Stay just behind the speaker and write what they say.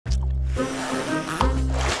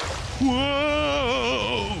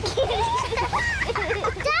Whoa!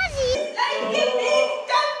 Daddy! Like a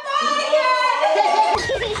instant fire!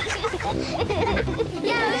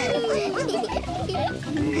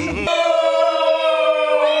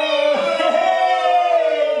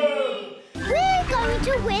 We're going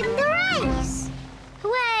to win the race!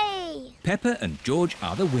 Hooray! Peppa and George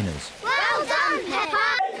are the winners. Well done, Peppa!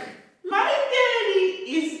 My daddy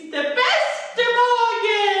is the best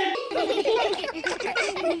bargain!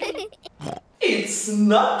 It's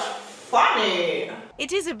not funny.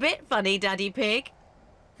 It is a bit funny, Daddy Pig.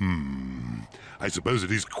 I suppose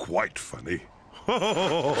it is quite funny.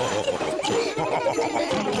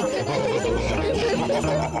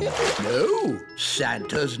 No,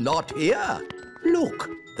 Santa's not here. Look,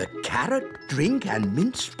 the carrot, drink and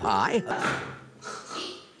mince pie.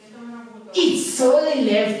 It's only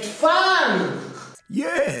left fun.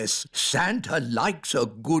 Yes, Santa likes a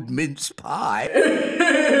good mince pie.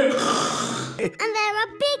 And there are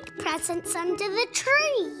big presents under the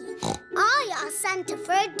tree. I asked Santa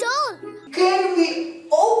for a doll. Can we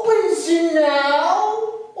open it now?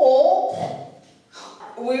 Or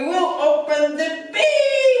we will open the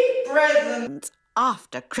big present.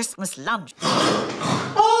 After Christmas lunch.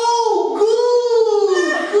 Oh,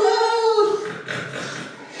 good!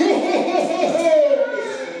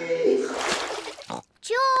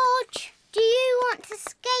 George, do you want to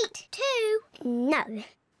skate too? No.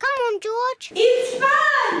 Come on, George. It's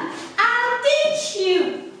fun! I'll teach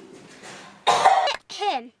you!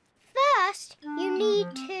 Him. First, you need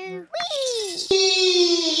to whee!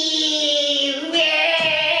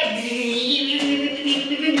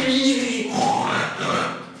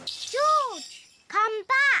 George, come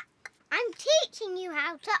back. I'm teaching you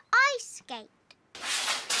how to ice skate.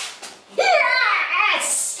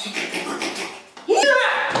 Yes!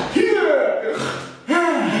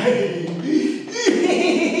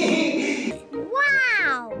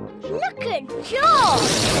 Wow! Look at George!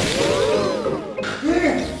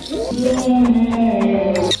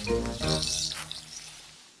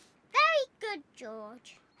 Very good, George.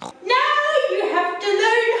 Now you have to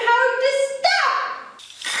learn how to stop!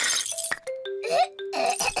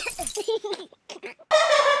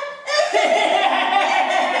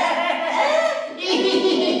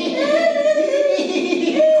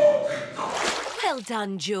 Well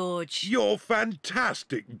done, George. You're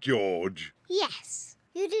fantastic, George. Yes,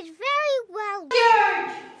 you did very well.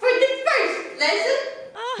 George, for the first lesson.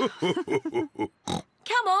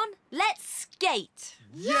 Come on, let's skate.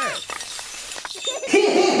 Yes!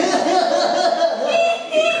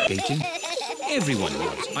 Skating. Everyone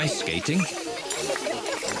loves ice skating.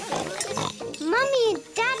 Mummy and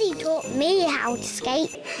Daddy taught me how to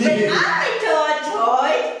skate. But I taught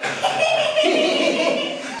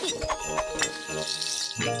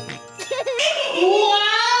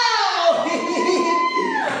Wow!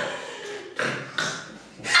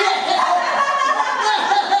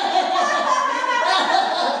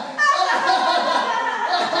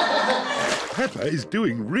 Peppa is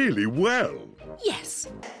doing really well. Yes.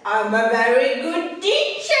 I'm a very good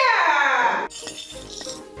teacher!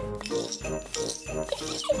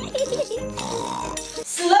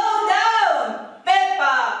 Slow down,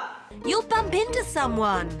 Peppa! You'll bump into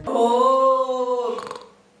someone. Oh!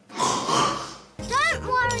 Don't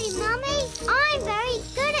worry, Mummy. I'm very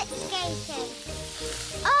good at skating.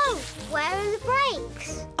 Oh, where are the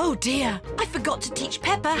brakes? Oh dear, I forgot to teach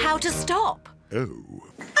Peppa how to stop. Oh.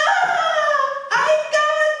 I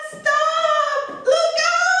can't stop! Look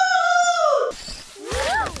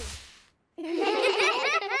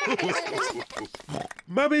out!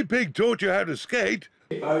 Mummy Pig taught you how to skate.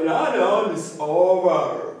 Banana is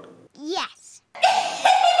over. Yes.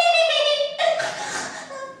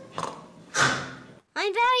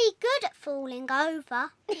 I'm very good at falling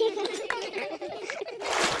over.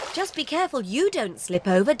 Just be careful you don't slip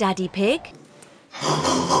over, Daddy Pig.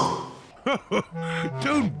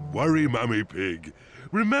 Don't worry, Mummy Pig.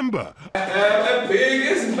 Remember, A pig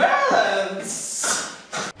is balance.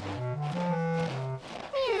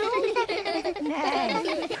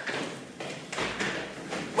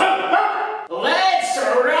 Let's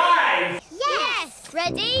arrive! Yes!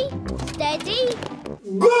 Ready, steady,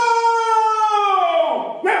 Go!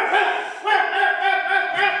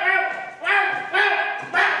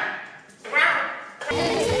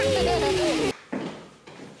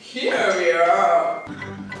 Here we are.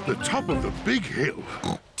 the top of the big hill.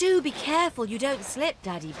 Do be careful you don't slip,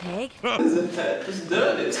 Daddy Pig. Just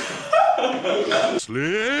done it.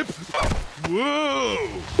 Slip. Whoa!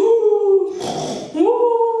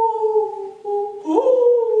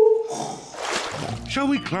 Shall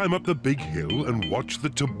we climb up the big hill and watch the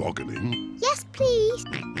tobogganing? Yes, please.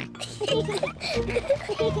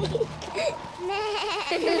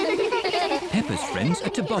 Peppa's friends are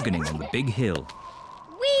tobogganing on the big hill.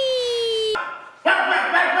 Whee!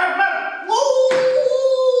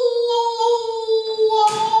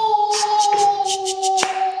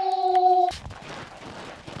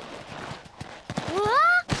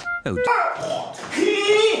 Oh,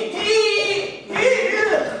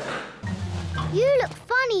 You look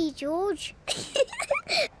funny, George.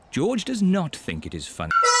 George does not think it is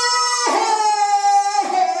funny.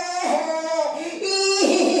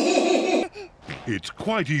 It's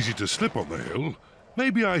quite easy to slip on the hill.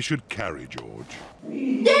 Maybe I should carry George.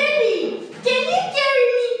 Daddy, can you carry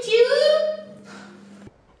me too?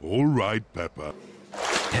 All right, Peppa.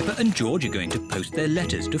 Peppa and George are going to post their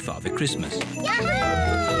letters to Father Christmas.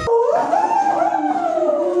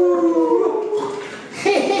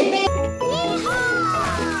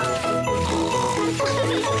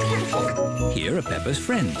 Here are Peppa's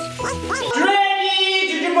friends.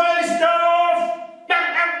 Ready to demolish stuff!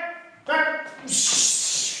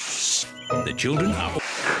 The children are...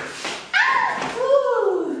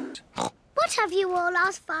 What have you all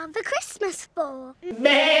asked Father Christmas for?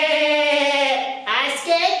 Ice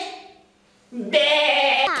skate?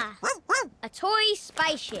 A toy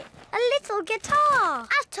spaceship. A little guitar.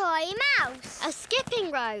 A toy mouse. A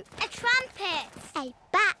skipping rope. A trumpet. A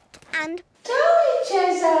bat and... Toy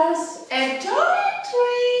chasers and toy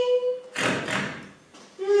train.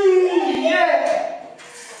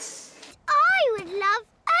 I would love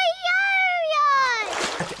a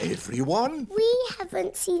yo-yo! Everyone, We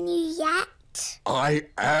haven't seen you yet. I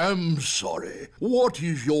am sorry. What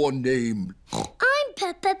is your name? I'm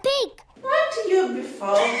Peppa Pig. What you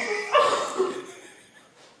before?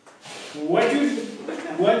 What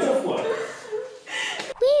of what?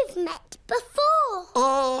 We've met before.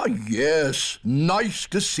 Ah, yes. Nice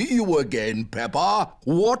to see you again, Peppa.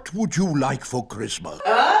 What would you like for Christmas?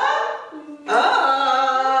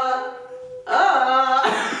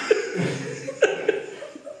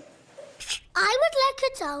 I would like a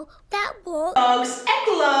doll that walks. Dogs and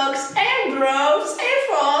clocks and drones and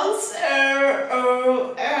phones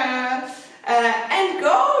and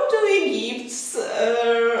go doing gifts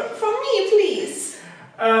for me, please.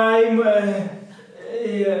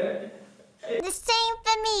 The same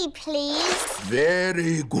for me, please.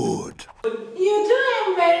 Very good. You do a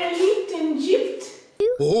very little gift.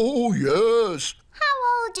 Oh, yes. How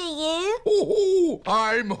old are you? Oh,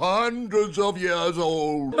 I'm hundreds of years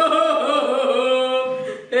old.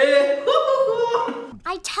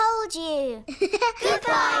 I told you.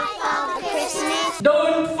 Goodbye, Father Christmas.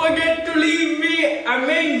 Don't forget to leave me a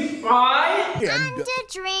mince pie. And a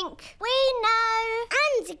drink. We know.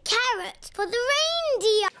 And a carrot for the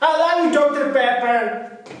reindeer. I love you, Dr. Pepper.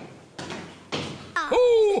 Ho,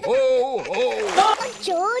 ho, ho.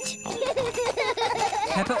 George.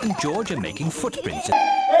 Peppa and George are making footprints.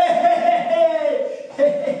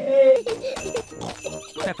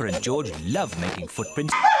 Peppa and George love making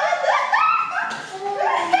footprints.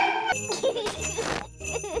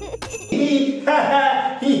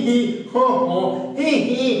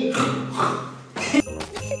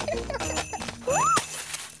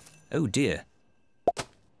 Oh dear,